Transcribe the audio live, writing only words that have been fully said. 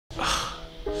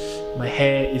my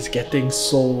hair is getting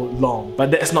so long.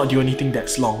 But that's not the only thing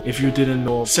that's long. If you didn't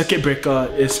know, Circuit Breaker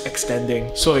is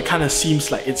extending. So it kind of seems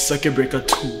like it's Circuit Breaker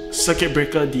 2. Circuit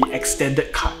Breaker the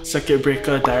extended cut. Circuit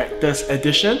Breaker Director's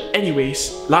Edition.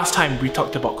 Anyways, last time we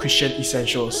talked about Christian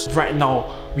essentials. Right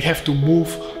now, we have to move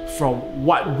from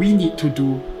what we need to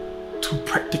do to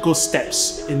practical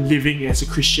steps in living as a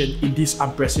Christian in these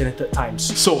unprecedented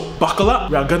times. So buckle up,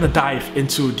 we are gonna dive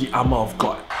into the armor of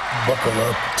God. Buckle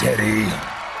up, Teddy.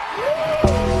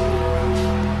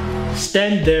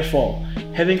 Stand therefore,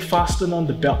 having fastened on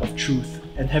the belt of truth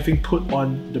and having put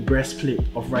on the breastplate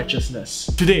of righteousness.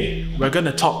 Today, we're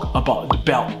gonna talk about the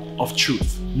belt of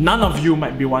truth. None of you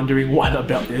might be wondering what a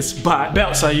belt is, but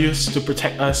belts are used to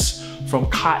protect us from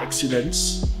car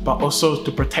accidents, but also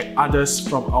to protect others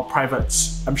from our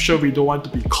privates. I'm sure we don't want to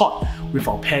be caught with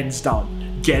our pants down.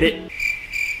 Get it?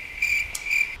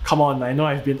 Come on, I know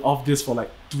I've been off this for like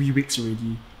 3 weeks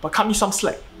already, but cut me some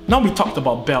slack. Now we talked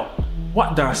about belt.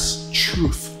 What does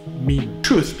truth mean?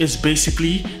 Truth is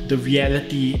basically the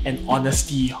reality and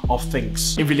honesty of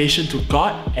things in relation to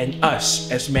God and us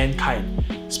as mankind,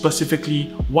 specifically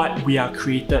what we are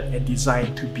created and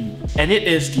designed to be. And it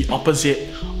is the opposite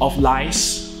of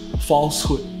lies,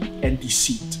 falsehood, and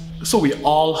deceit. So we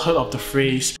all heard of the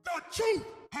phrase, "The truth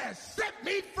has set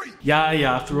me free."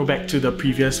 Yeah, throwback to the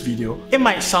previous video. It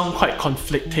might sound quite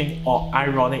conflicting or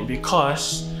ironic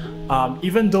because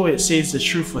even though it says the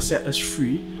truth will set us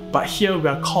free, but here we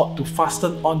are called to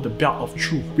fasten on the belt of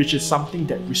truth, which is something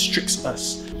that restricts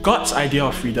us. God's idea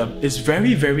of freedom is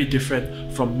very, very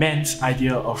different from man's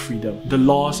idea of freedom. The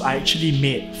laws are actually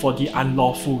made for the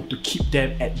unlawful to keep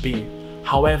them at bay.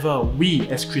 However, we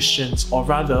as Christians, or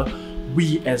rather,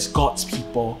 we as God's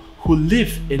people who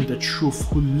live in the truth,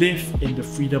 who live in the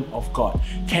freedom of God,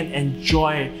 can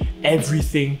enjoy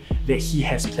everything that He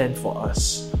has planned for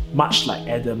us, much like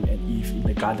Adam and Eve in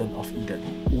the Garden of Eden.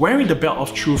 Wearing the belt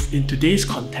of truth in today's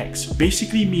context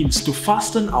basically means to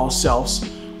fasten ourselves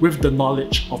with the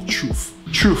knowledge of truth.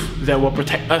 Truth that will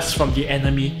protect us from the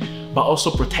enemy, but also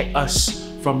protect us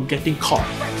from getting caught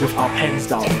with our pants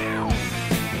down.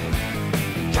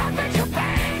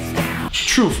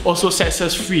 Truth also sets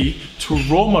us free to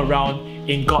roam around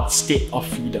in God's state of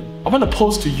freedom. I want to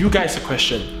pose to you guys a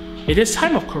question. In this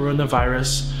time of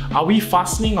coronavirus, are we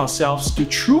fastening ourselves to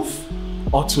truth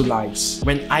or to lies?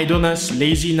 When idleness,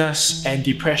 laziness, and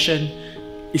depression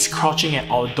is crouching at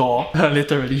our door,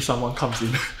 literally someone comes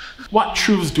in. What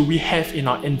truths do we have in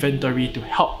our inventory to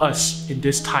help us in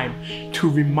this time to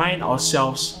remind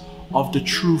ourselves of the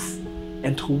truth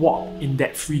and to walk in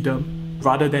that freedom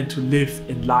rather than to live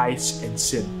in lies and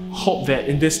sin? Hope that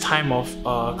in this time of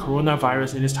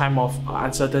coronavirus, in this time of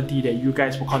uncertainty, that you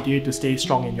guys will continue to stay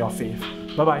strong in your faith.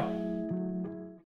 Bye bye.